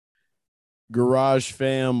Garage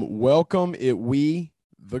fam, welcome. The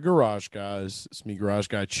Garage Guys. It's me, Garage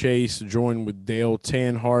Guy Chase, joined with Dale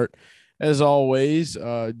Tanhart. As always,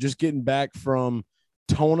 just getting back from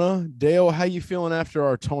Tona. Dale, how you feeling after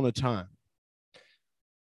our Tona time?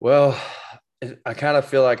 Well, I kind of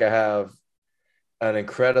feel like I have an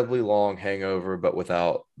incredibly long hangover, but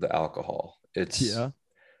without the alcohol. Yeah,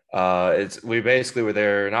 It's we basically were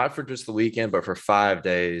there not for just the weekend, but for 5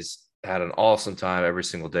 days. Had an awesome time every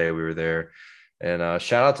single day we were there. And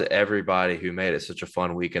shout out to everybody who made it such a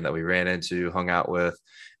fun weekend that we ran into, hung out with,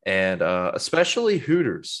 and especially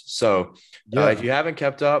Hooters. So if yeah, you haven't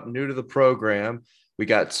kept up, new to the program, we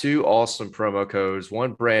got two awesome promo codes,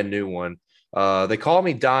 one brand new one. They call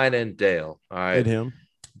me Dine and Dale. All hit right. him.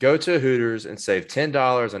 Go to Hooters and save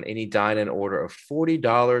 $10 on any dine-in order of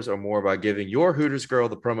 $40 or more by giving your Hooters girl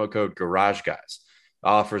the promo code Garage Guys.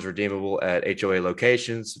 Offers redeemable at HOA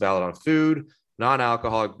locations, valid on food,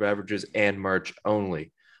 non-alcoholic beverages, and merch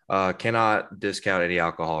only. Cannot discount any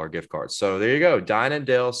alcohol or gift cards. So there you go. Dine and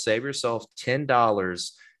Dale, save yourself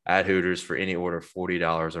 $10 at Hooters for any order of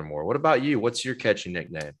 $40 or more. What about you? What's your catchy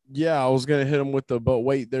nickname? Yeah, I was gonna hit him with the but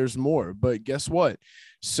wait, there's more. But guess what?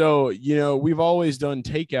 So, we've always done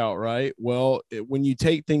takeout, right? Well, when you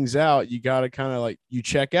take things out, you got to kind of like you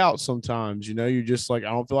check out sometimes, you're just like,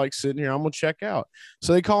 I don't feel like sitting here. I'm going to check out.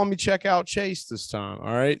 So they call me Checkout Chase this time.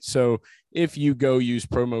 All right. So if you go use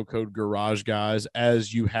promo code Garage Guys,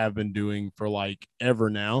 as you have been doing for like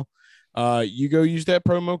ever now, you go use that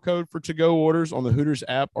promo code for to go orders on the Hooters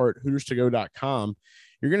app or at hooterstogo.com.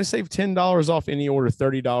 You're going to save $10 off any order,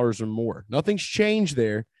 $30 or more. Nothing's changed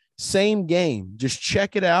there. Same game. Just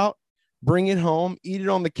check it out, bring it home, eat it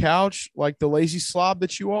on the couch like the lazy slob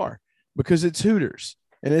that you are, because it's Hooters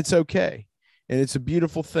and it's okay. And it's a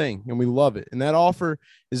beautiful thing and we love it. And that offer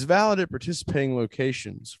is valid at participating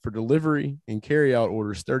locations for delivery and carry out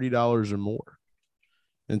orders $30 or more.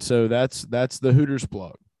 And so that's the Hooters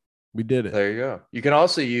plug. We did it. There you go. You can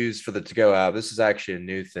also use for the to go app. This is actually a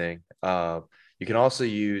new thing. You can also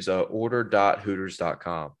use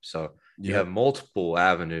order.hooters.com. So you Yep. have multiple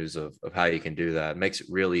avenues of how you can do that. It makes it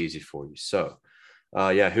really easy for you. So,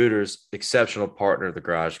 yeah, Hooters, exceptional partner of the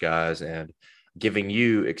Garage Guys and giving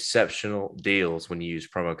you exceptional deals when you use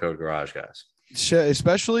promo code Garage Guys.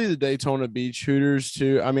 Especially the Daytona Beach Hooters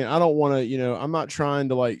too. I mean, I don't want to, I'm not trying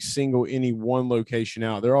to like single any one location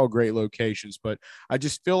out. They're all great locations, but I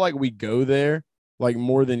just feel like we go there like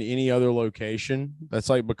more than any other location. That's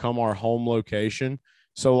like become our home location.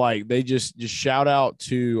 So like they just shout out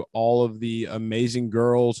to all of the amazing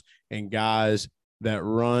girls and guys that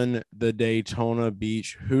run the Daytona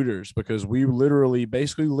Beach Hooters, because we literally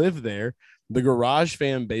basically live there. The Garage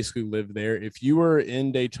fan basically lived there. If you were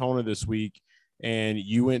in Daytona this week and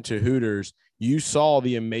you went to Hooters, you saw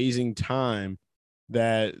the amazing time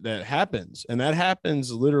that happens, and that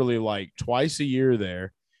happens literally like twice a year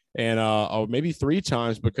there, and or maybe three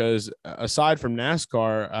times, because aside from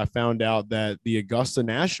NASCAR, I found out that the Augusta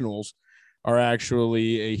Nationals are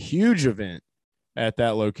actually a huge event at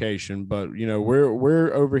that location. But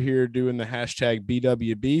we're over here doing the hashtag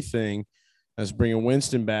BWB thing. That's bringing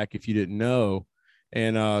Winston back, if you didn't know.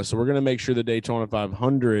 And so we're going to make sure the Daytona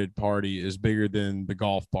 500 party is bigger than the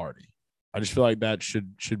golf party. I just feel like that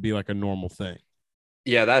should be like a normal thing.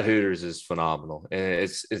 Yeah, that Hooters is phenomenal, and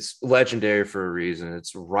it's legendary for a reason.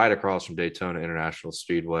 It's right across from Daytona International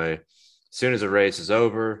Speedway. As soon as the race is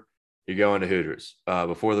over, you're going to Hooters.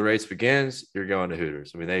 Before the race begins, you're going to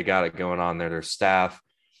Hooters. I mean, they got it going on there. Their staff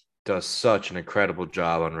does such an incredible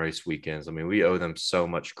job on race weekends. I mean, we owe them so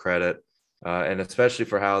much credit, and especially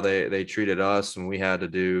for how they treated us when we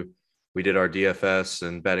did our DFS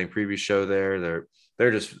and betting preview show there.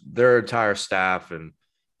 They're just their entire staff and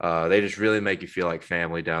they just really make you feel like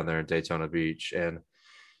family down there in Daytona Beach, and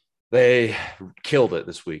they killed it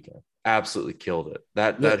this weekend. Absolutely killed it.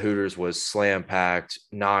 That Yeah, that Hooters was slam packed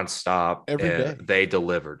nonstop, every and day. they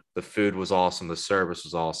delivered. The food was awesome, the service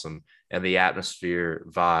was awesome, and the atmosphere,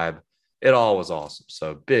 vibe, it all was awesome.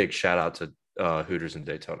 So big shout out to Hooters in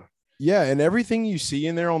Daytona. Yeah, and everything you see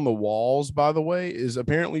in there on the walls, by the way, is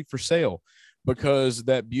apparently for sale, because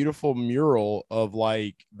that beautiful mural of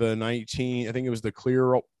like the 19, I think it was the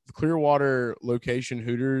Clearwater location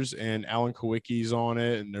Hooters, and Alan Kowicki's on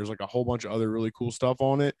it, and there's like a whole bunch of other really cool stuff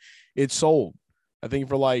on it. It's sold, I think,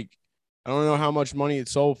 for like, I don't know how much money it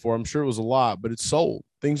sold for. I'm sure it was a lot, but it's sold.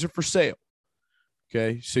 Things are for sale.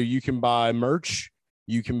 Okay, so you can buy merch,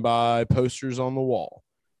 you can buy posters on the wall.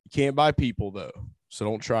 You can't buy people though, so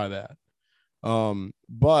don't try that.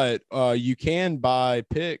 But you can buy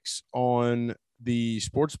picks on the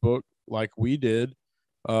sports book like we did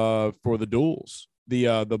for the duels.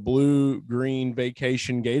 the blue green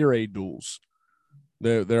vacation Gatorade duels.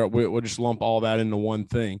 We'll just lump all that into one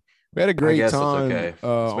thing. We had a I great guess it's time okay. It's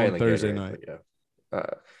on mainly Thursday Gatorade, night. but yeah.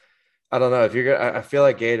 I don't know if you're gonna. I feel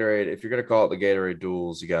like Gatorade. If you're gonna call it the Gatorade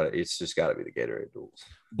duels, it's just got to be the Gatorade duels.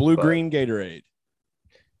 Blue But green Gatorade.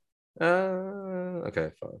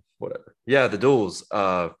 okay, fine, whatever. Yeah, the duels.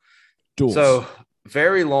 Duels. So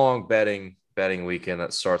very long betting weekend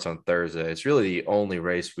that starts on Thursday. It's really the only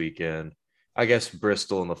race weekend. I guess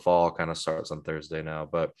Bristol in the fall kind of starts on Thursday now,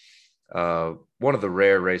 but one of the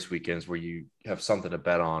rare race weekends where you have something to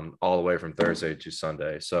bet on all the way from Thursday to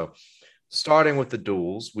Sunday. So starting with the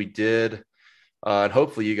duels, we did, and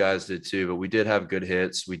hopefully you guys did too, but we did have good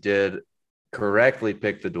hits. We did correctly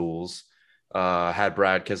pick the duels. Had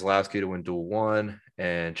Brad Keselowski to win duel 1,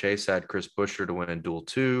 and Chase had Chris Buescher to win duel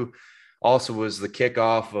 2. Also was the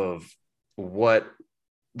kickoff of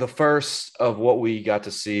the first of what we got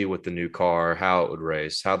to see with the new car, how it would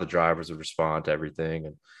race, how the drivers would respond to everything.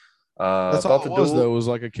 And That's about all the it was, duel, though. It was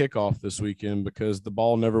like a kickoff this weekend because the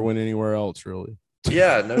ball never went anywhere else, really.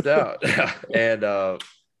 yeah, no doubt. And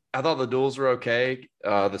I thought the duels were okay.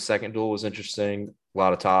 The second duel was interesting. A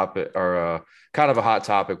lot of topic or kind of a hot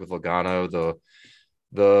topic with Logano.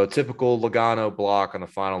 The typical Logano block on the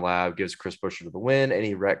final lap gives Chris Buescher the win, and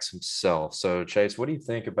he wrecks himself. So, Chase, what do you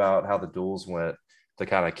think about how the duels went to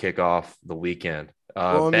kind of kick off the weekend?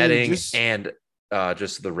 Well, I mean, Betting and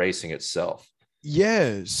just the racing itself.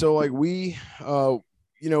 yeah. So like when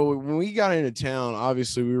we got into town,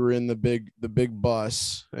 obviously we were in the big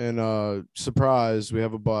bus, and surprise, we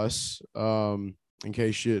have a bus. In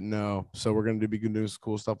case you didn't know. So we're gonna be doing some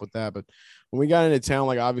cool stuff with that. But when we got into town,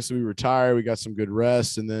 like obviously we were tired, we got some good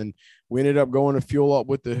rest, and then we ended up going to fuel up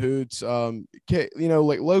with the hoots.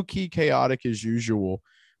 Like low key chaotic as usual.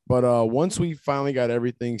 But once we finally got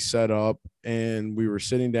everything set up and we were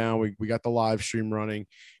sitting down, we got the live stream running,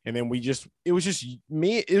 and then it was just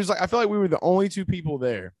me. It was like I felt like we were the only two people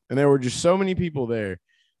there, and there were just so many people there.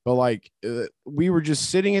 But like we were just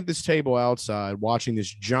sitting at this table outside watching this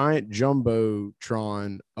giant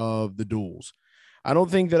jumbotron of the duels. I don't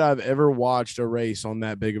think that I've ever watched a race on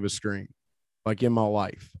that big of a screen, like in my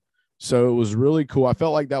life. So it was really cool. I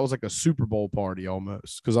felt like that was like a Super Bowl party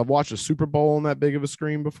almost because I've watched a Super Bowl on that big of a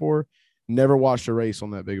screen before. Never watched a race on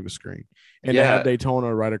that big of a screen. And to have Yeah,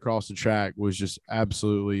 Daytona right across the track was just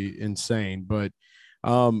absolutely insane. But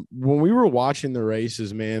when we were watching the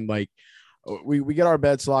races, man, like we get our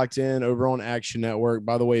bets locked in over on Action Network.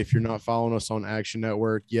 By the way, if you're not following us on Action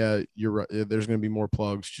Network, yeah, you're right. There's going to be more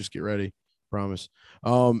plugs. Just get ready. Promise.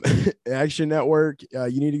 Um, Action Network,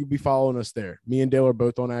 you need to be following us there. Me and Dale are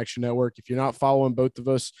both on Action Network. If you're not following both of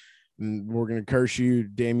us, we're going to curse you,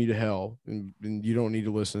 damn you to hell. And you don't need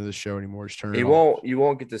to listen to this show anymore. Just turn it off. you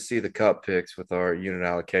won't get to see the cup picks with our unit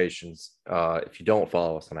allocations if you don't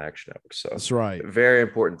follow us on Action Network. So That's right. very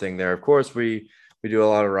important thing there. Of course, we do a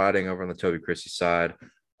lot of riding over on the Toby Christie side.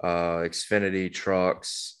 Xfinity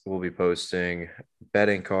trucks will be posting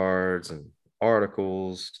betting cards and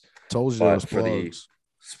articles. Told you those But for the plugs.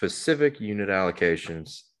 specific unit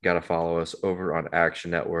allocations, got to follow us over on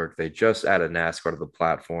Action Network. They just added NASCAR to the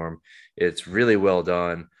platform. It's really well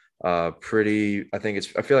done. I feel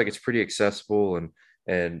like it's pretty accessible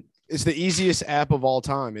and It's the easiest app of all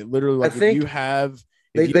time. It literally, I like, if think if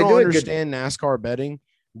you they don't do a good. understand NASCAR betting,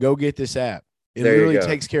 go get this app. It There you literally go.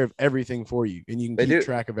 takes care of everything for you, and you can They keep do.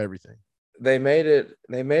 track of everything. They made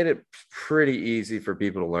it pretty easy for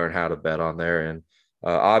people to learn how to bet on there. And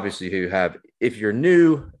obviously, if you're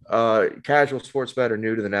new, casual sports bet or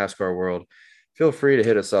new to the NASCAR world, feel free to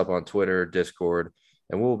hit us up on Twitter, Discord,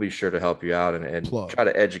 and we'll be sure to help you out and Plug. try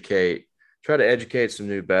to educate some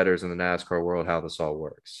new bettors in the NASCAR world how this all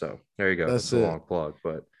works. So there you go. That's That's a it. long plug,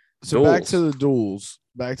 but So back to duels. the duels.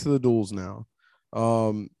 Back to the duels now.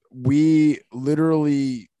 We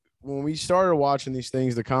literally, when we started watching these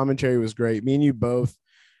things, the commentary was great. Me and you both.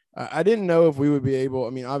 I didn't know if we would be able. I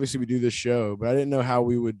mean, obviously we do this show, but I didn't know how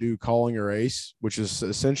we would do calling a race, which is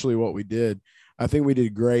essentially what we did. I think we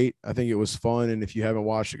did great. I think it was fun, and if you haven't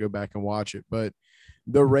watched it, go back and watch it. But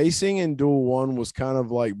the racing in Duel One was kind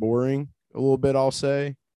of like boring a little bit, I'll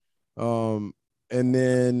say. And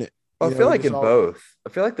then I you feel know like just in all both. I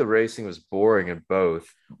feel like the racing was boring in both.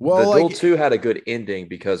 The well, duel like two had a good ending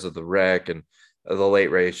because of the wreck and the late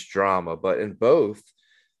race drama, but in both,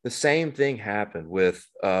 the same thing happened with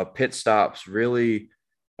pit stops. Really,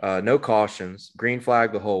 no cautions, green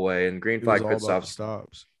flag the whole way, and green it was flag all pit about the stops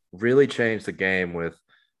stops. really changed the game with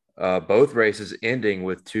both races ending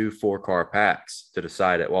with 2 4-car packs to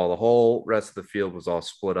decide it, while the whole rest of the field was all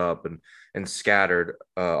split up and scattered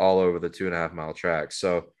all over the 2.5 mile track.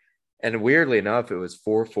 So, and weirdly enough, it was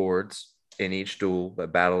 4 Fords in each duel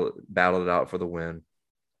that battled it out for the win.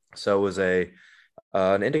 So it was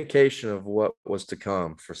an indication of what was to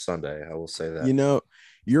come for Sunday. I will say that. You know,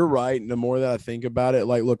 you're right. And the more that I think about it,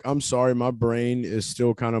 like, look, I'm sorry, my brain is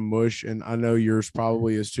still kind of mush, and I know yours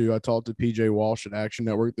probably is too. I talked to PJ Walsh at Action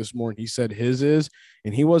Network this morning. He said his is,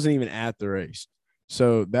 and he wasn't even at the race.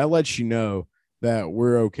 So that lets you know that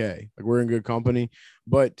we're okay. Like, we're in good company.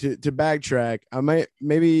 But to backtrack,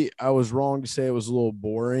 maybe I was wrong to say it was a little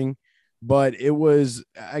boring, but it was,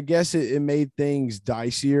 I guess it made things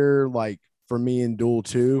dicier, like for me in Duel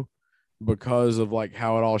 2, because of like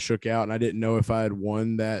how it all shook out. And I didn't know if I had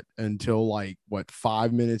won that until like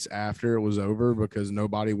 5 minutes after it was over, because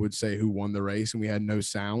nobody would say who won the race and we had no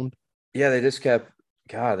sound. Yeah, the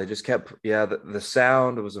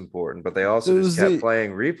sound was important, but they It also just was kept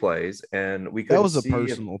playing replays, and that was a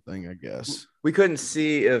personal thing, I guess. we couldn't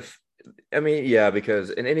see if, I mean, yeah, because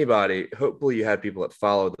in anybody, hopefully you had people that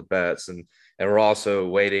follow the bets, and we're also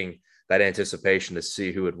waiting that anticipation to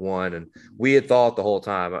see who had won. And we had thought the whole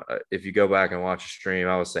time, if you go back and watch a stream,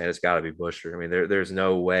 I was saying it's got to be Busher. I mean, there's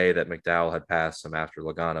no way that McDowell had passed him after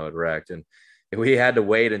Logano had wrecked, and we had to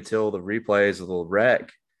wait until the replays of the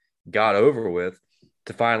wreck got over with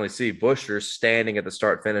to finally see Busher standing at the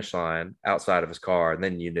start finish line outside of his car. And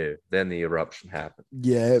then then the eruption happened.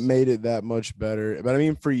 Yeah, it made it that much better. But I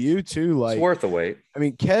mean, for you too, like, it's worth the wait. I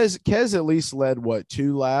mean, Kez at least led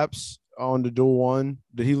 2 laps on to Duel 1.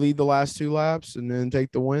 Did he lead the last 2 laps and then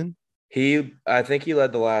take the win? I think he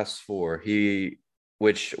led the last 4.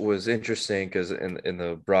 Which was interesting because in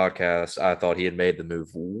the broadcast, I thought he had made the move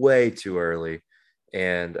way too early.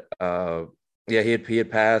 And he had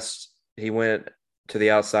passed. He went to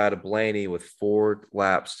the outside of Blaney with 4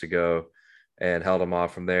 laps to go and held him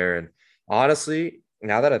off from there. And honestly,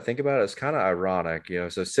 now that I think about it, it's kind of ironic,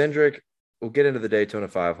 So Cindric, we'll get into the Daytona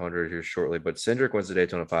 500 here shortly, but Cindric wins the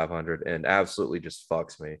Daytona 500 and absolutely just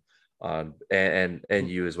fucks me and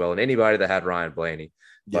you as well, and anybody that had Ryan Blaney.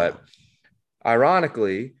 Yeah. But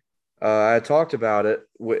ironically, I talked about it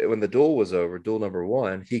when the duel was over, duel number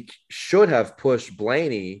 1. He should have pushed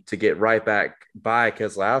Blaney to get right back by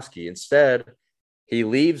Keselowski. Instead, he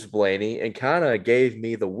leaves Blaney and kind of gave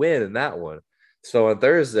me the win in that one. So on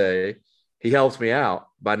Thursday, he helps me out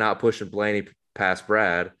by not pushing Blaney past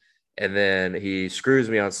Brad. And then he screws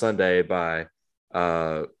me on Sunday by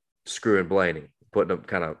screwing Blaney, putting him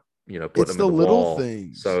kind of, putting him in the little wall.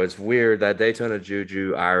 Things. So it's weird, that Daytona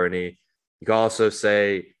juju irony. You can also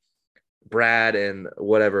say Brad and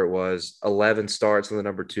whatever it was, 11 starts in the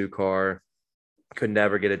number 2 car, could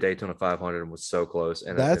never get a Daytona 500 and was so close.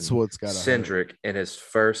 And that's what's got Cindric in his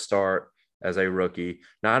first start as a rookie,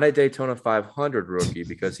 not a Daytona 500 rookie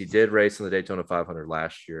because he did race in the Daytona 500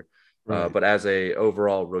 last year, right. But as a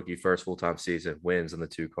overall rookie, first full-time season, wins in the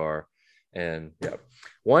 2 car. And yeah,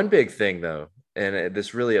 one big thing though, and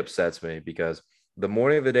this really upsets me because the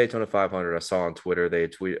morning of the Daytona 500, I saw on Twitter,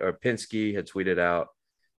 Penske had tweeted out,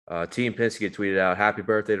 Team Penske had tweeted out, "Happy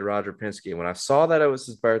birthday to Roger Penske." And when I saw that it was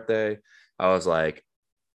his birthday, I was like,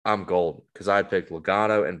 I'm golden, because I picked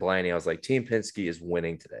Logano and Blaney. I was like, Team Penske is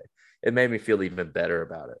winning today. It made me feel even better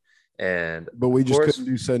about it. But we just couldn't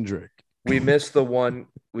do Cindric. We missed Austin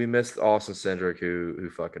Cindric, who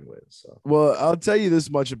fucking wins. So, well, I'll tell you this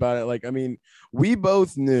much about it. Like, I mean, we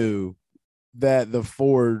both knew that a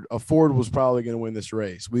Ford was probably going to win this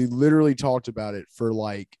race. We literally talked about it for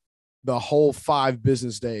like the whole 5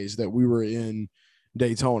 business days that we were in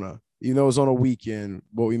Daytona. Even though it was on a weekend,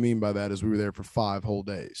 what we mean by that is we were there for 5 whole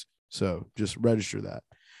days. So just register that.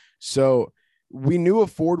 So we knew a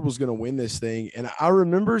Ford was going to win this thing. And I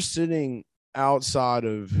remember sitting outside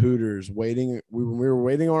of Hooters waiting. We were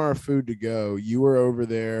waiting on our food to go. You were over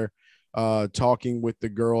there talking with the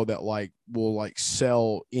girl that will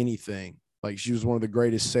sell anything. Like, she was one of the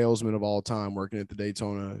greatest salesmen of all time working at the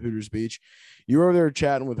Daytona Hooters Beach. You were over there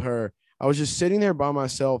chatting with her. I was just sitting there by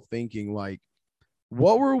myself thinking, like,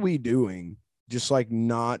 what were we doing? Just like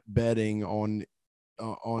not betting on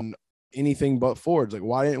anything but Fords. Like,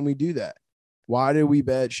 why didn't we do that? Why did we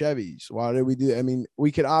bet Chevys? Why did we do that? I mean,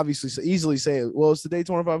 we could obviously easily say, well, it's the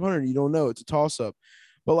Daytona 500. You don't know. It's a toss up.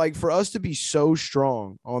 But like, for us to be so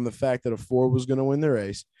strong on the fact that a Ford was going to win the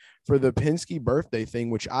race, for the Penske birthday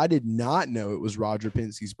thing, which I did not know it was Roger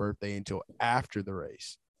Penske's birthday until after the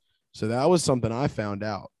race. So that was something I found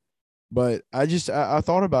out. But I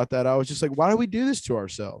thought about that. I was just like, why do we do this to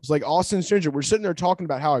ourselves? Like, Austin Cindric, we're sitting there talking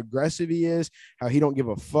about how aggressive he is, how he don't give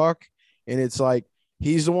a fuck. And it's like,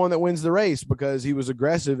 he's the one that wins the race because he was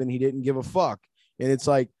aggressive and he didn't give a fuck. And it's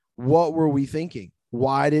like, what were we thinking?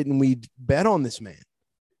 Why didn't we bet on this man?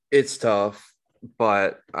 It's tough.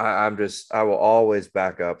 but I will always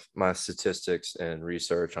back up my statistics and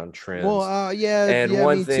research on Well, trends. yeah, And yeah,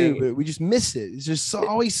 one me too. thing, But we just miss it. It's just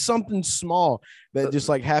always something small that just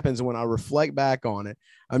uh, like happens. And when I reflect back on it,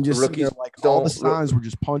 I'm just sitting there rookies like all the don't. signs were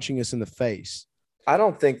just punching us in the face. I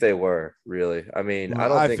don't think they were really. I mean, Well, I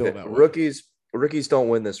don't I think feel that that way. rookies don't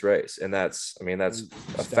win this race, and that's a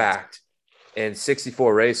Stats. fact. In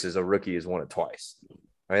 64 races, a rookie has won it twice.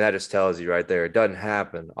 I mean, that just tells you right there. It doesn't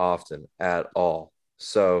happen often at all.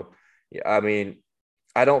 So, yeah, I mean,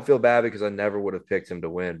 I don't feel bad because I never would have picked him to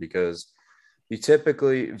win because you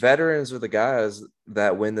typically veterans are the guys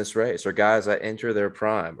that win this race or guys that enter their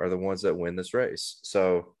prime are the ones that win this race.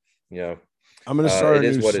 So, you know, I'm going to start a it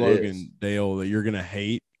is new what it is. slogan, Dale, that you're going to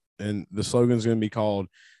hate. And the slogan is going to be called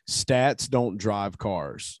Stats Don't Drive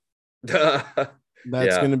Cars.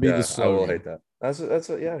 That's going Yeah, to be the yeah, I will slogan. hate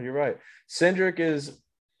that. Yeah, you're right. Cindric is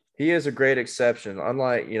a great exception.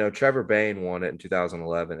 Unlike, Trevor Bayne won it in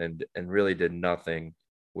 2011 and really did nothing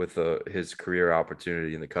with his career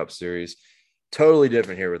opportunity in the Cup Series. Totally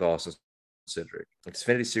different here with Austin Cindric,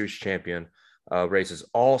 Xfinity Series champion, races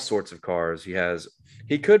all sorts of cars.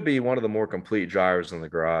 He could be one of the more complete drivers in the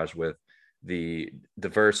garage with the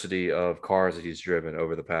diversity of cars that he's driven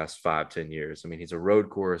over the past 5-10 years. I mean, he's a road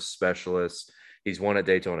course specialist. He's won at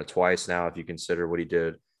Daytona twice now, if you consider what he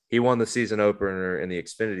did. He won the season opener in the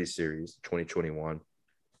Xfinity Series 2021.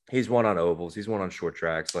 He's won on ovals. He's won on short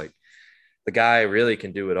tracks. Like the guy really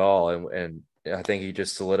can do it all, and I think he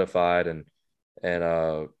just solidified and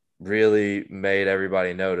really made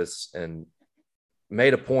everybody notice and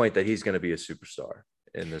made a point that he's going to be a superstar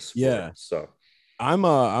in this sport. Yeah. So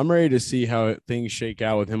I'm ready to see how things shake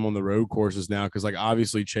out with him on the road courses now because like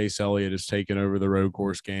obviously Chase Elliott has taken over the road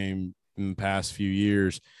course game in the past few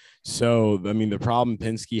years. So I mean the problem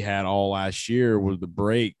Penske had all last year was the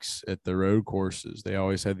brakes at the road courses. They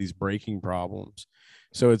always had these braking problems.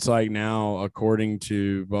 So it's like now, according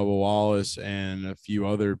to Bubba Wallace and a few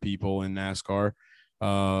other people in NASCAR,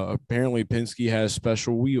 apparently Penske has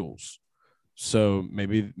special wheels. So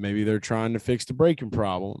maybe they're trying to fix the braking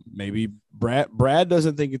problem. Maybe Brad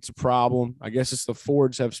doesn't think it's a problem. I guess it's the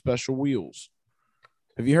Fords have special wheels.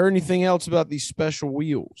 Have you heard anything else about these special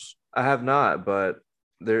wheels? I have not, but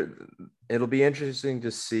there it'll be interesting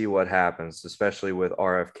to see what happens, especially with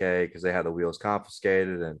RFK because they had the wheels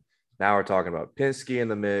confiscated, and now we're talking about Penske in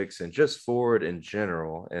the mix and just Ford in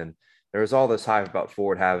general. And there was all this hype about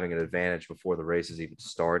Ford having an advantage before the races even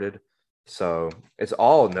started, so it's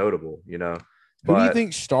all notable. Who do you But think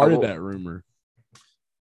I started will. that rumor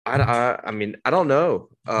I mean, I don't know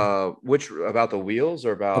which about the wheels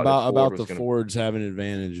or about if Ford about was the going to. Fords having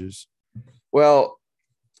advantages? Well,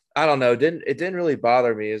 I don't know. It didn't really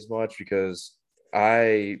bother me as much because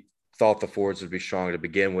I thought the Fords would be strong to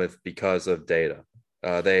begin with because of data.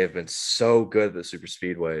 They have been so good at the super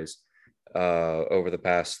speedways over the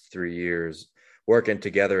past 3 years, working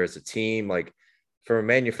together as a team. Like from a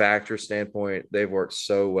manufacturer standpoint, they've worked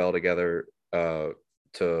so well together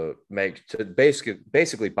to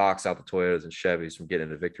basically box out the Toyotas and Chevys from getting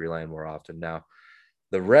into victory lane more often. Now,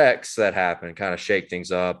 the wrecks that happened kind of shake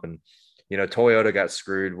things up. And, Toyota got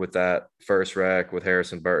screwed with that first wreck with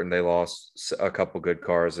Harrison Burton. They lost a couple good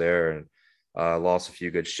cars there and lost a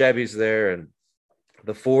few good Chevys there. And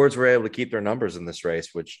the Fords were able to keep their numbers in this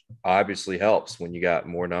race, which obviously helps when you got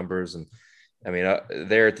more numbers. And I mean,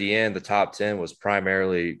 there at the end, the top 10 was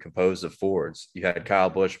primarily composed of Fords. You had Kyle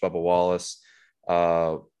Busch, Bubba Wallace,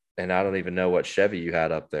 uh, and I don't even know what Chevy you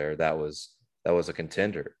had up there. That was a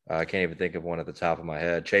contender. I can't even think of one at the top of my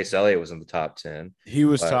head. Chase Elliott was in the top 10, He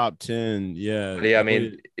was but, top 10. Yeah, but yeah, I mean,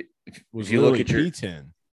 Elliott if was you look literally at your P10.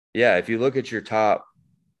 yeah, if you look at your top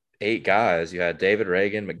 8 guys, you had David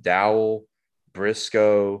Reagan, McDowell,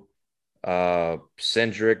 Briscoe,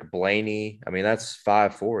 Cindric, Blaney. I mean, that's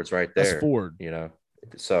 5 Fords right That's there. Ford You know,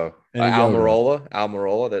 so and a Yoda.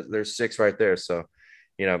 Almirola. There's 6 right there. So,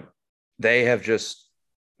 you know, they have just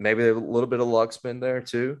maybe a little bit of luck's been there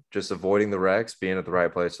too, just avoiding the wrecks, being at the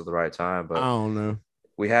right place at the right time. I But don't know.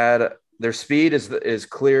 we had their speed is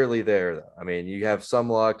clearly there. Though. I mean, you have some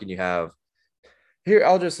luck, and you have here.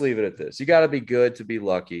 I'll just leave it at this: you got to be good to be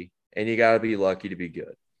lucky, and you got to be lucky to be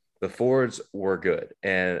good. The Fords were good,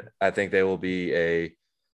 and I think they will be a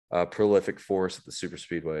prolific force at the super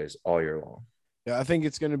speedways all year long. Yeah, I think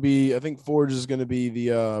it's going to be. I think Forge is going to be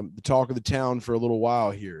the talk of the town for a little while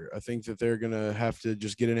here. I think that they're going to have to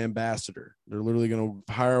just get an ambassador. They're literally going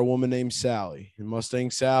to hire a woman named Sally, and Mustang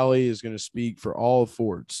Sally is going to speak for all of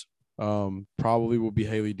Fords. Probably will be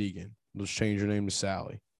Haley Deegan. Let's change her name to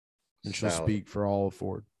Sally, and she'll Sally. speak for all of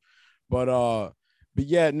Ford. But But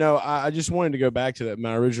yeah, no, I just wanted to go back to that.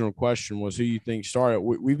 My original question was who you think started.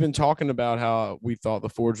 We've been talking about how we thought the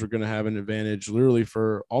Fords were going to have an advantage literally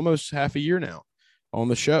for almost half a year now on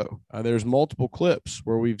the show. There's multiple clips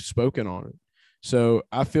where we've spoken on it. So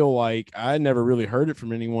I feel like I never really heard it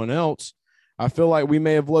from anyone else. I feel like we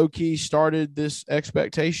may have low key started this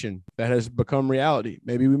expectation that has become reality.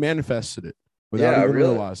 Maybe we manifested it Yeah, without even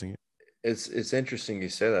realizing it. it's interesting you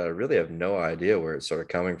say that. I really have no idea where it's sort of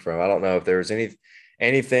coming from. I don't know if there was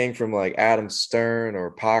anything from like Adam Stern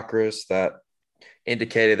or Pockrass that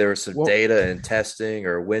indicated there was some Well, data and testing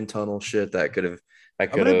or wind tunnel shit that I'm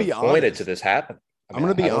going to be pointed to honest. this happening. I I'm mean,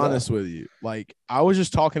 going to I be don't know. honest with you. Like, I was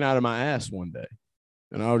just talking out of my ass one day.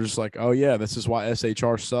 And I was just like, oh, yeah, this is why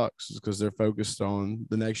SHR sucks, is because they're focused on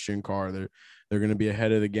the next gen car. They're going to be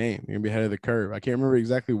ahead of the game. They're going to be ahead of the curve. I can't remember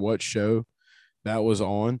exactly what show that was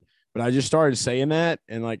on, but I just started saying that.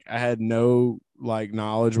 And like, I had no like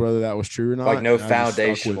knowledge whether that was true or Like not. no And I just stuck with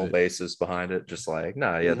foundational it. basis behind it. Just like,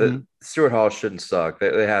 no, yeah, Mm-hmm. the Stuart Hall shouldn't suck.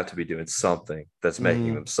 They have to be doing something that's making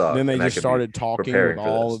Mm-hmm. them Then suck. they And that just could be started talking with preparing for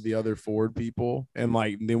all of this. the other Ford people, and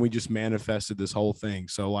like then we just manifested this whole thing.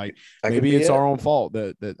 So like That could maybe be it's our it. own fault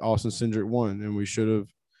that Austin Cindric won, and we should have,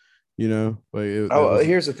 like that Oh, was.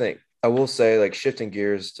 here's the thing. I will say, like shifting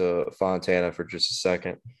gears to Fontana for just a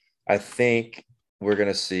second. I think we're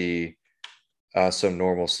gonna see some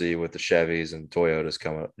normalcy with the Chevys and Toyotas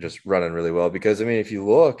coming just running really well. Because I mean, if you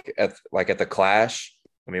look at the Clash,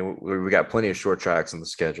 I mean, we got plenty of short tracks on the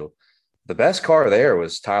schedule. The best car there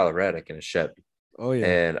was Tyler Reddick in a Chevy, Oh yeah.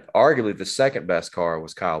 and arguably the second best car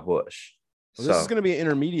was Kyle Busch. Well, this is So, going to be an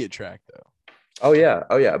intermediate track though. oh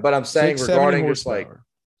yeah. But I'm saying 670 regarding just like horsepower.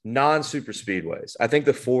 non-super speedways, I think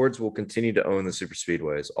the Fords will continue to own the super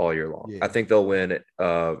speedways all year long. I Yeah. think they'll win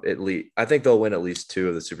at least. I think they'll win at least two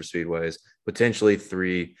of the super speedways, potentially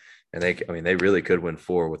three, and they really could win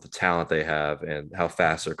four with the talent they have and how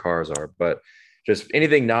fast their cars are. But just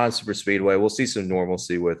anything non-super speedway, we'll see some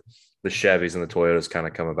normalcy with the Chevys and the Toyotas kind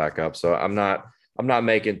of coming back up. So I'm not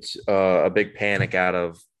making a big panic out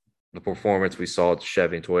of the performance we saw at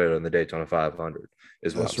Chevy and Toyota in the Daytona 500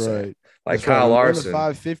 is what I'm That's saying. right. Like That's right. Kyle When you're in the Larson,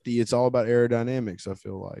 550, it's all about aerodynamics. I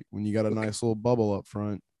feel like when you got a nice little bubble up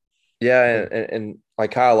front. yeah, and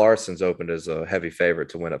like Kyle Larson's opened as a heavy favorite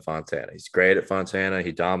to win at Fontana. He's great at Fontana.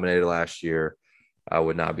 He dominated last year. I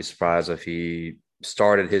would not be surprised if he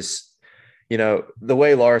started the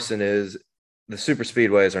way Larson is, the super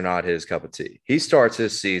speedways are not his cup of tea. He starts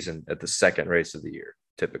his season at the second race of the year,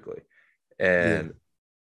 typically. Yeah. And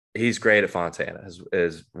he's great at Fontana,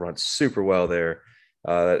 has run super well there.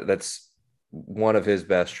 That's one of his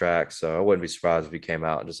best tracks. So I wouldn't be surprised if he came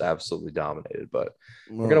out and just absolutely dominated. But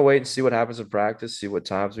we're gonna Well, wait and see what happens in practice, see what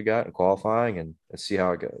times we got in qualifying, and see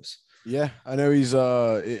how it goes. yeah, I know he's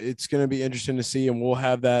it's going to be interesting to see, and we'll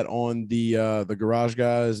have that on the Garage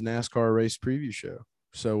Guys NASCAR race preview show.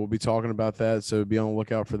 So we'll be talking about that. So be on the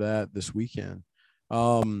lookout for that this weekend.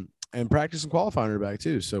 And practice and qualifying are back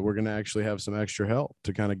too. So we're going to actually have some extra help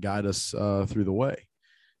to kind of guide us through the way.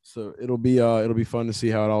 So it'll be fun to see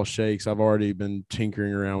how it all shakes. I've already been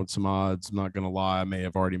tinkering around with some odds. I'm not gonna lie, I may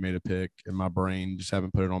have already made a pick in my brain, just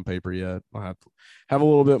haven't put it on paper yet. I'll have to have a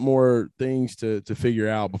little bit more things to figure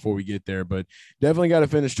out before we get there, but definitely got to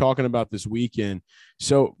finish talking about this weekend.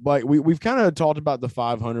 So like we've kind of talked about the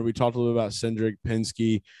 500. We talked a little bit about Cindric,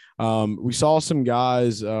 Penske. We saw some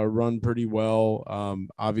guys run pretty well.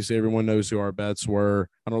 Obviously everyone knows who our bets were.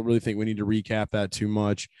 I don't really think we need to recap that too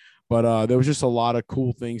much. But there was just a lot of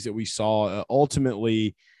cool things that we saw.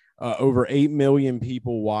 Ultimately, over 8 million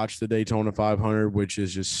people watched the Daytona 500, which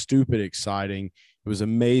is just stupid exciting. It was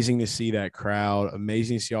amazing to see that crowd,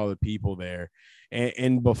 amazing to see all the people there.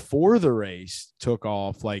 And before the race took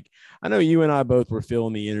off, like I know you and I both were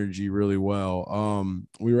feeling the energy really well.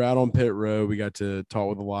 We were out on pit road. We got to talk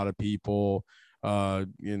with a lot of people.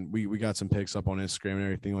 And we got some picks up on Instagram and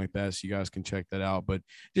everything like that. So you guys can check that out. But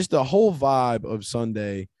just the whole vibe of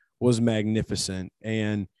Sunday was magnificent.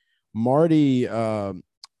 And Marty from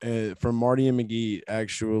Marty and McGee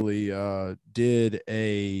actually did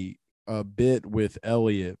a bit with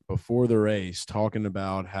Elliott before the race talking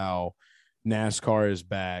about how NASCAR is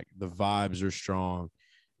back, the vibes are strong,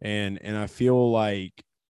 and I feel like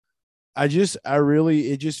it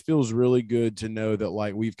just feels really good to know that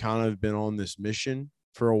like we've kind of been on this mission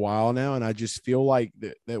for a while now, and I just feel like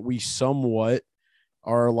that we somewhat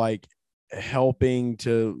are like helping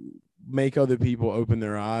to make other people open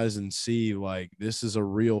their eyes and see like this is a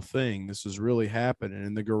real thing. This is really happening.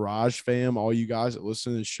 And the Garage fam, all you guys that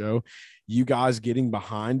listen to the show, you guys getting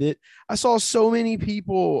behind it. I saw so many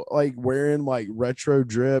people like wearing like retro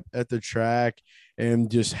drip at the track.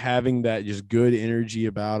 and just having that just good energy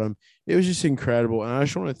about them. It was just incredible. And I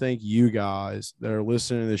just want to thank you guys that are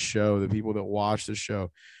listening to the show, the people that watch the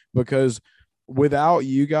show, because without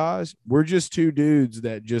you guys, we're just two dudes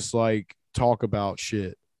that just like talk about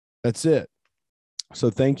shit. That's it. So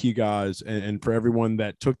thank you guys, and for everyone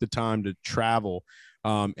that took the time to travel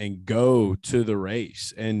and go to the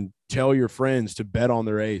race and tell your friends to bet on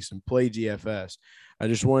the race and play DFS. I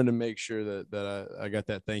just wanted to make sure that I got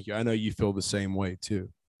that. Thank you. I know you feel the same way too.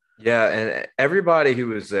 Yeah, and everybody who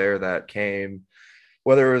was there that came,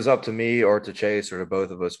 whether it was up to me or to Chase or to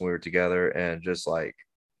both of us when we were together, and just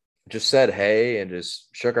said hey and just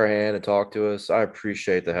shook our hand and talked to us. I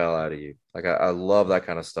appreciate the hell out of you. Like I love that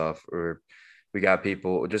kind of stuff. Or we got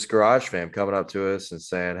people, just Garage Fam, coming up to us and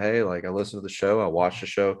saying, hey, like I listen to the show, I watch the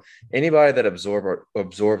show. Anybody that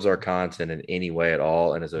absorbs our content in any way at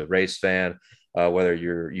all, and is a race fan, whether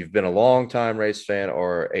you've been a long time race fan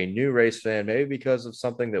or a new race fan, maybe because of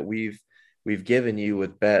something that we've given you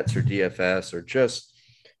with bets or DFS or just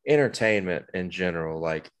entertainment in general.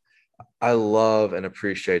 Like I love and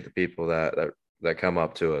appreciate the people that come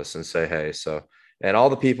up to us and say hey. So, and all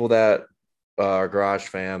the people that are Garage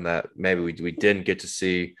Fam that maybe we didn't get to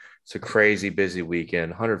see. It's a crazy busy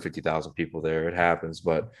weekend, 150,000 people there. It happens,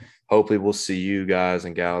 but hopefully we'll see you guys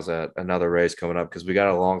and gals at another race coming up, because we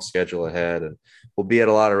got a long schedule ahead and we'll be at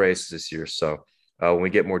a lot of races this year. So when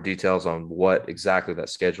we get more details on what exactly that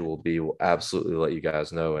schedule will be, we'll absolutely let you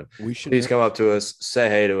guys know. And We should please come up to us, say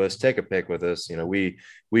hey to us, take a pic with us. You know, we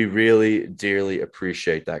really dearly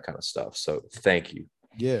appreciate that kind of stuff. So thank you.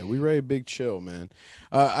 Yeah, we ready big chill, man.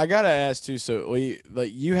 I gotta ask too. So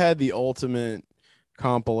you had the ultimate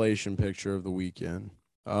compilation picture of the weekend.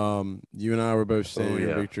 You and I were both Oh standing in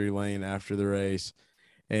yeah. victory lane after the race,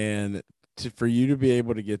 and for you to be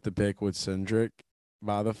able to get the pick with Cindric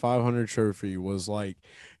by the 500 trophy was like,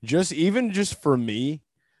 just for me,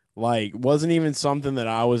 like wasn't even something that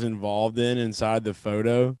I was involved in inside the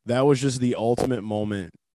photo. That was just the ultimate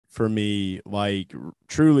moment for me, like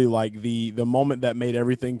truly like the moment that made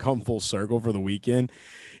everything come full circle for the weekend.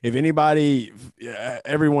 If anybody,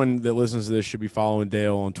 everyone that listens to this should be following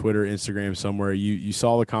Dale on Twitter, Instagram, somewhere. You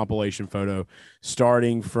saw the compilation photo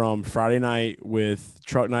starting from Friday night with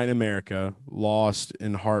Truck Night in America, lost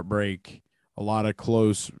in heartbreak, a lot of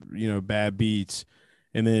close, bad beats,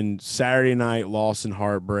 and then Saturday night, lost in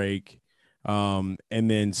heartbreak, and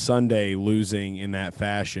then Sunday losing in that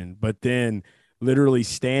fashion. But then literally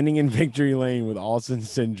standing in victory lane with Austin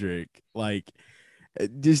Cindric, like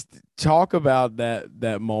just talk about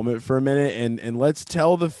that moment for a minute, and let's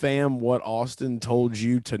tell the fam what Austin told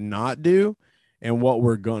you to not do and what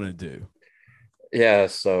we're gonna do. Yeah,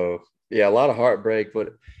 so yeah, a lot of heartbreak,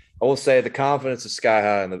 but I will say the confidence is sky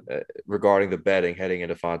high in regarding the betting heading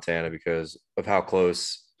into Fontana, because of how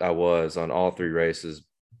close I was on all three races,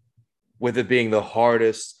 with it being the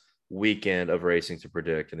hardest weekend of racing to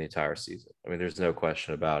predict in the entire season. I mean, there's no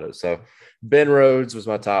question about it. So Ben Rhodes was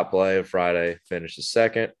my top play of Friday, finished the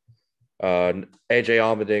second. AJ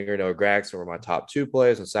Allmendinger, Noah Gragson were my top two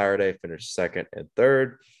plays on Saturday, finished second and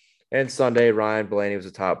third. And Sunday, Ryan Blaney was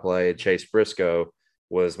a top play. Chase Briscoe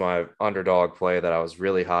was my underdog play that I was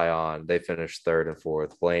really high on. They finished third and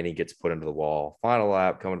fourth. Blaney gets put into the wall. Final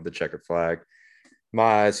lap, coming to the checkered flag.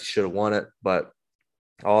 My eyes, he should have won it, but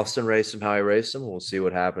Austin raced him how he raced him. We'll see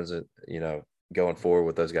what happens, going forward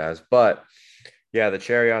with those guys. But yeah, the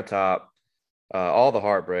cherry on top, all the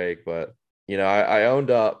heartbreak. But I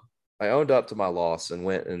owned up. I owned up to my loss and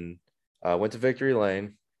went to victory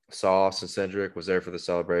lane. Saw Austin Cindric, was there for the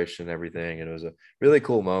celebration and everything, and it was a really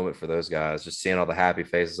cool moment for those guys, just seeing all the happy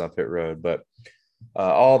faces on pit road. But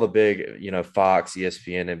all the big, Fox,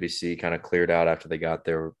 ESPN, NBC kind of cleared out after they got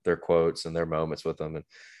their quotes and their moments with them. And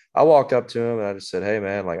I walked up to him and I just said, hey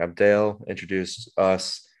man, like I'm Dale, introduced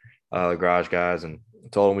us, the garage guys, and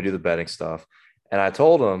told him we do the betting stuff. And I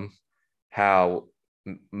told him how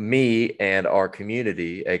me and our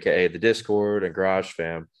community, aka the Discord and Garage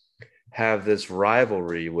Fam, have this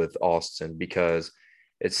rivalry with Austin, because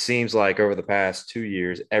it seems like over the past 2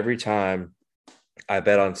 years, every time I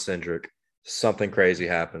bet on Cindric, something crazy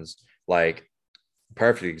happens. Like,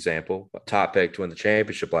 perfect example, top pick to win the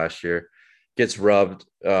championship last year, gets roughed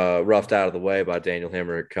out of the way by Daniel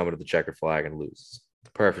Hemrick coming to the checkered flag and loses.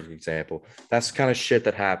 Perfect example. That's the kind of shit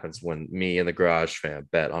that happens when me and the Garage Fam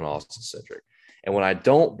bet on Austin Cindric. And when I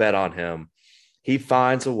don't bet on him, he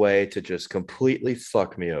finds a way to just completely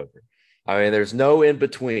fuck me over. I mean, there's no in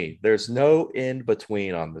between. There's no in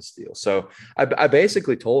between on this deal. So I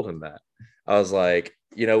basically told him that. I was like,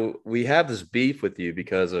 we have this beef with you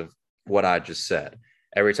because of what I just said.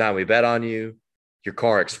 Every time we bet on you, your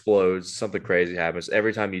car explodes, something crazy happens.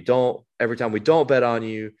 Every time we don't bet on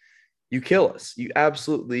you, you kill us. You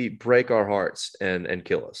absolutely break our hearts and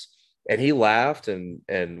kill us. And he laughed and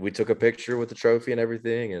we took a picture with the trophy and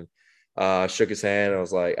everything and shook his hand. And I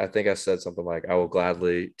was like, I think I said something like, I will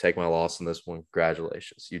gladly take my loss in this one.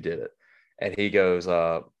 Congratulations, you did it. And he goes,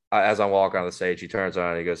 as I'm walking on the stage, he turns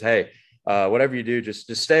around and he goes, hey, whatever you do,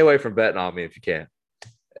 just stay away from betting on me if you can.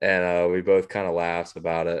 And we both kind of laughed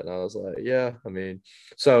about it. And I was like, yeah, I mean,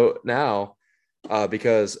 so now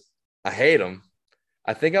because I hate him,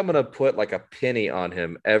 I think I'm going to put like a penny on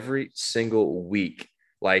him every single week.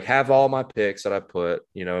 Like have all my picks that I put,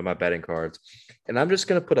 you know, in my betting cards. And I'm just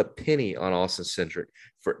going to put a penny on Austin Cindric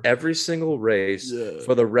for every single race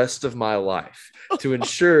for the rest of my life to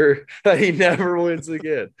ensure that he never wins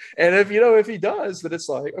again. And if he does, then it's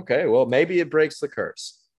like, okay, well, maybe it breaks the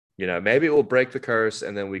curse. You know, maybe it will break the curse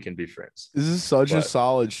and then we can be friends. This is such a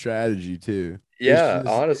solid strategy too. Yeah, It is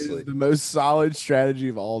honestly. the most solid strategy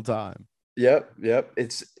of all time. Yep.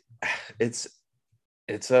 It's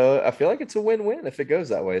I feel like it's a win-win if it goes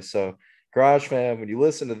that way. So Garage Fam, when you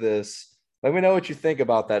listen to this, let me know what you think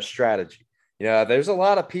about that strategy. You know, there's a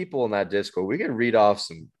lot of people in that Discord. We can read off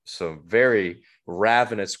some very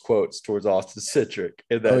ravenous quotes towards Austin Cindric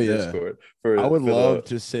in Oh that yeah. Discord I would love the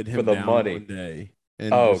to sit for him the down money. one day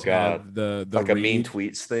and Oh just God. have the Like a mean read.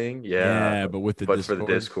 tweets thing. Yeah. Yeah, but with the But for the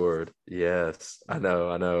Discord. Discord. Yes. I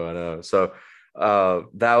know. So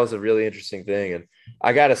that was a really interesting thing. And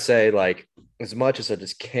I gotta say, like, as much as I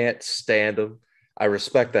just can't stand him, I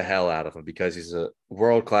respect the hell out of him because he's a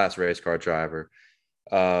world-class race car driver.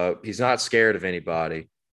 He's not scared of anybody.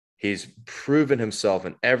 He's proven himself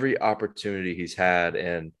in every opportunity he's had.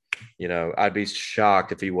 And, you know, I'd be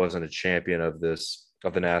shocked if he wasn't a champion of the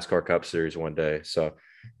NASCAR Cup Series one day. So,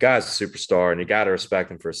 guy's a superstar, and you got to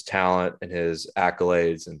respect him for his talent and his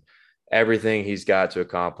accolades and everything he's got to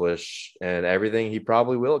accomplish and everything he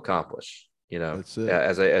probably will accomplish. You know, That's it.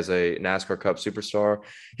 as a NASCAR Cup superstar,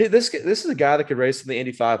 this is a guy that could race in the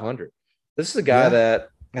Indy 500. This is a guy Yeah. that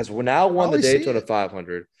has now won the Probably see Daytona it.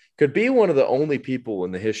 500. Could be one of the only people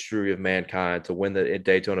in the history of mankind to win the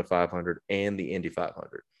Daytona 500 and the Indy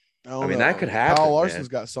 500. I I don't mean, know. that could Kyle happen,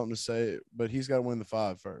 Larson's man. got something to say, but he's got to win the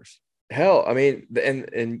 5 first. Hell, I mean,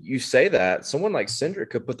 and you say that someone like Cindric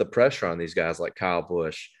could put the pressure on these guys like Kyle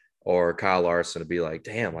Busch or Kyle Larson to be like,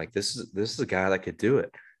 damn, like this is a guy that could do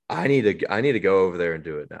it. I need to go over there and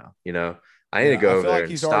do it now. You know, I need to Yeah, I go over feel there like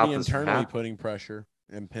and he's already stop this from internally happening. putting pressure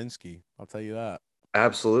in Penske. I'll tell you that.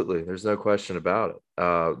 Absolutely, there's no question about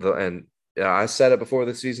it. I said it before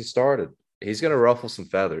the season started. He's going to ruffle some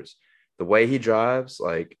feathers. The way he drives,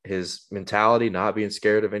 like his mentality, not being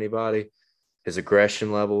scared of anybody, his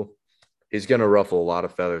aggression level, he's going to ruffle a lot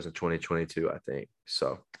of feathers in 2022, I think.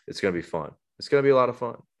 So it's going to be fun. It's going to be a lot of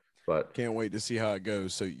fun. But Can't wait to see how it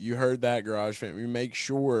goes. So you heard that, Garage Fan. We make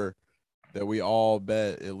sure that we all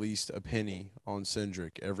bet at least a penny on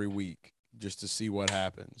Cindric every week just to see what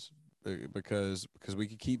happens. Because we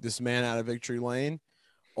could keep this man out of victory lane,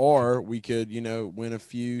 or we could, win a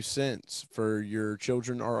few cents for your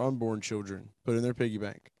children or unborn children, put in their piggy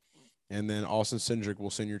bank. And then Austin Cindric will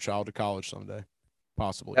send your child to college someday,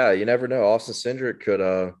 possibly. yeah, you never know. Austin Cindric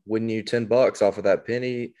could win you $10 off of that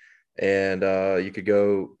penny, and you could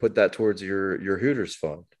go put that towards your Hooters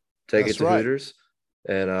fund. Take it That's to right. Hooters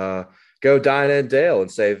and go dine in Dale and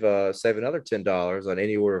save another $10 on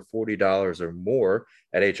any order of $40 or more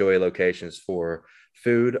at HOA locations for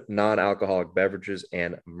food, non-alcoholic beverages,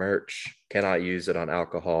 and merch. Cannot use it on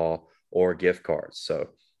alcohol or gift cards. So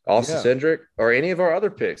Austin Yeah. Cindric or any of our other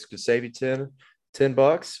picks could save you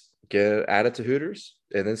 $10. Get add it to Hooters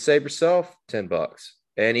and then save yourself $10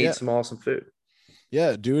 and eat Yeah. some awesome food.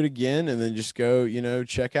 Yeah, do it again and then just go,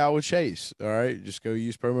 check out with Chase. All right. Just go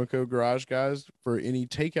use promo code Garage Guys for any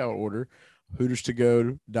takeout order,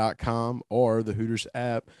 HootersToGo.com or the Hooters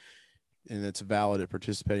app. And it's valid at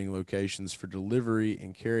participating locations for delivery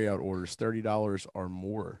and carryout orders, $30 or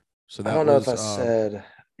more. So I that don't know if was I said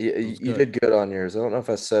you, that was you good. did good on yours. I don't know if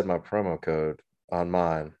I said my promo code on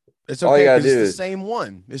mine. It's All you okay gotta because do it's the is same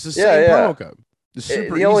one. It's the yeah, same yeah. promo code. It's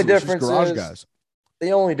super The only easy. It's just difference Garage is Guys.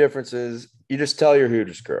 you just tell your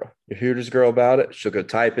Hooters girl about it. She'll go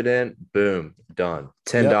type it in. Boom, done.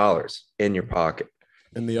 ten Yep. dollars in your pocket.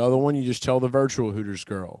 And the other one, you just tell the virtual Hooters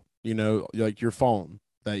girl, like your phone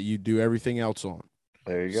that you do everything else on.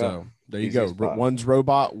 There you go. So there you Easy go. spot. One's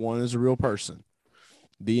robot, one is a real person.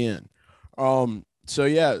 The end. So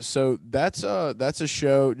yeah, so that's a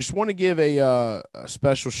show. Just want to give a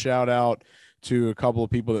special shout out to a couple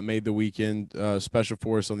of people that made the weekend special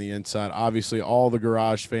for us on the inside. Obviously, all the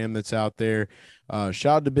Garage fam that's out there. Shout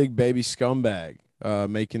out to Big Baby Scumbag.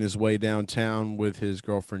 making his way downtown with his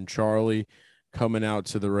girlfriend Charlie, coming out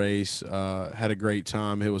to the race. Had a great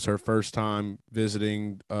time. It was her first time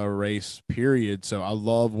visiting a race, period. So I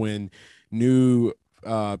love when new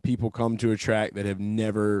people come to a track that have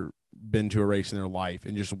never been to a race in their life,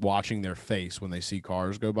 and just watching their face when they see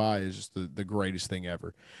cars go by is just the greatest thing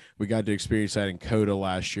ever. We got to experience that in Coda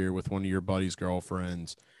last year with one of your buddy's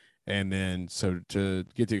girlfriends. And then so to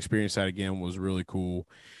get to experience that again was really cool.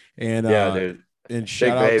 And Yeah, dude.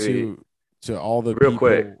 shout Big out Baby, to all the real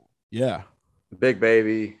quick. people. Yeah. Big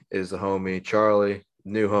Baby is the homie. Charlie,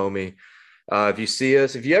 new homie. If you see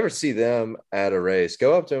us, if you ever see them at a race,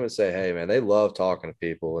 go up to them and say, "Hey, man, they love talking to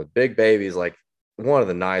people." And Big Baby is like one of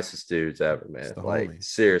the nicest dudes ever, man. Like Homie.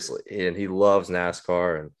 seriously, and he loves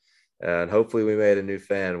NASCAR, and hopefully we made a new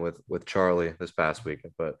fan with Charlie this past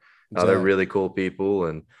weekend. But they're really cool people,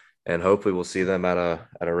 and hopefully we'll see them at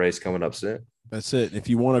a race coming up soon. That's it. If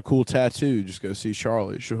you want a cool tattoo, just go see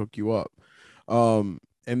Charlie. She'll hook you up.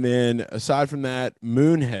 And then aside from that,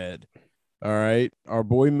 Moonhead. All right. Our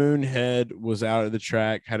boy Moonhead was out at the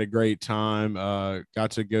track, had a great time.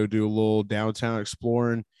 Got to go do a little downtown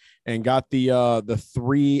exploring and got the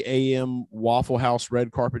 3 a.m. Waffle House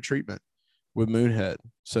red carpet treatment with Moonhead.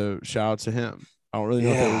 So shout out to him. I don't really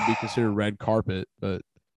know if that would be considered red carpet, but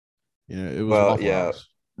it was Waffle House.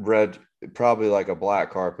 Red, probably like a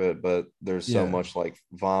black carpet, but there's so much like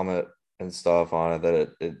vomit and stuff on it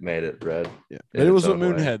that it made it red. Yeah, but it was with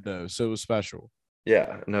Moonhead though, so it was special.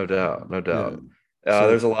 Yeah, no doubt.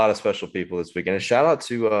 There's a lot of special people this weekend. And shout out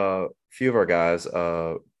to a few of our guys.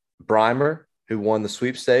 Brimer, who won the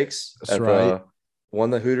sweepstakes. That's right.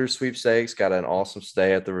 Won the Hooters sweepstakes, got an awesome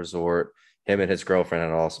stay at the resort. Him and his girlfriend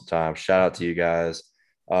had an awesome time. Shout out to you guys.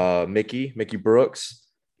 Mickey Brooks,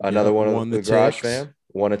 another one of the Garage fam,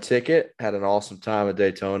 won a ticket, had an awesome time at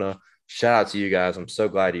Daytona. Shout out to you guys. I'm so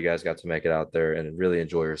glad you guys got to make it out there and really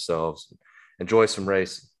enjoy yourselves. Enjoy some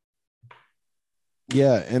racing.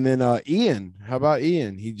 Yeah, and then Ian, how about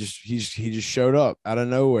Ian? He just showed up out of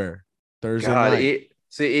nowhere Thursday night.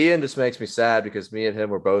 Ian just makes me sad because me and him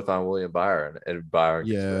were both on William Byron, and Byron.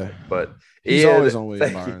 Yeah, but he's always on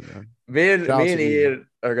William Byron. Though. Me and Ian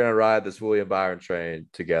are gonna ride this William Byron train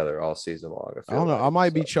together all season long. I don't know. I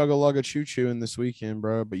might be chugga-lugga choo-chooing this weekend,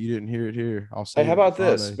 bro, but you didn't hear it here. I'll say. Hey, how about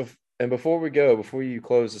this? And before you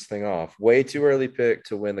close this thing off, way too early pick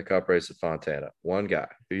to win the Cup race at Fontana. One guy.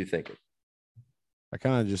 Who you thinking? I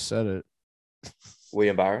kind of just said it.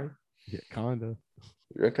 William Byron? Yeah, kind of.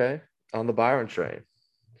 Okay. On the Byron train.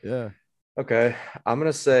 Yeah. Okay. I'm going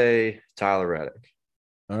to say Tyler Reddick.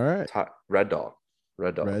 All right. Red Dog.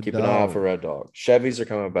 Keep an eye out for Red Dog. Chevys are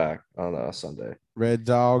coming back on Sunday. Red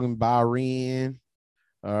Dog and Byron.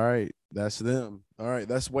 All right. That's them. All right.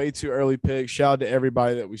 That's way too early pick. Shout out to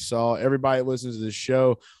everybody that we saw. Everybody that listens to this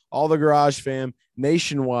show. All the Garage fam,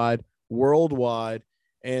 nationwide, worldwide.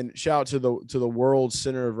 And shout out to the World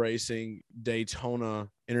Center of Racing, Daytona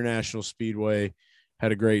International Speedway.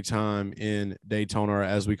 Had a great time in Daytona, or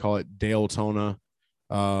as we call it, Daytona.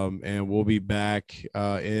 And we'll be back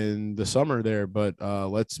in the summer there. But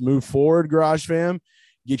let's move forward, Garage fam.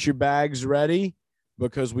 Get your bags ready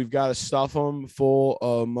because we've got to stuff them full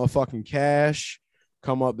of motherfucking cash.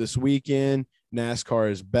 Come up this weekend.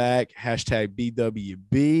 NASCAR is back. Hashtag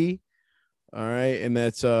BWB. All right, and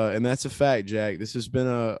that's a fact, Jack. This has been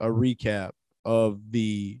a recap of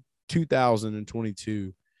the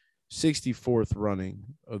 2022 64th running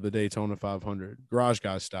of the Daytona 500, Garage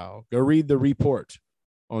Guy style. Go read the report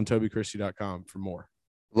on TobyChristie.com for more.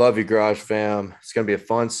 Love you, Garage fam. It's going to be a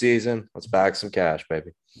fun season. Let's bag some cash,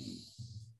 baby.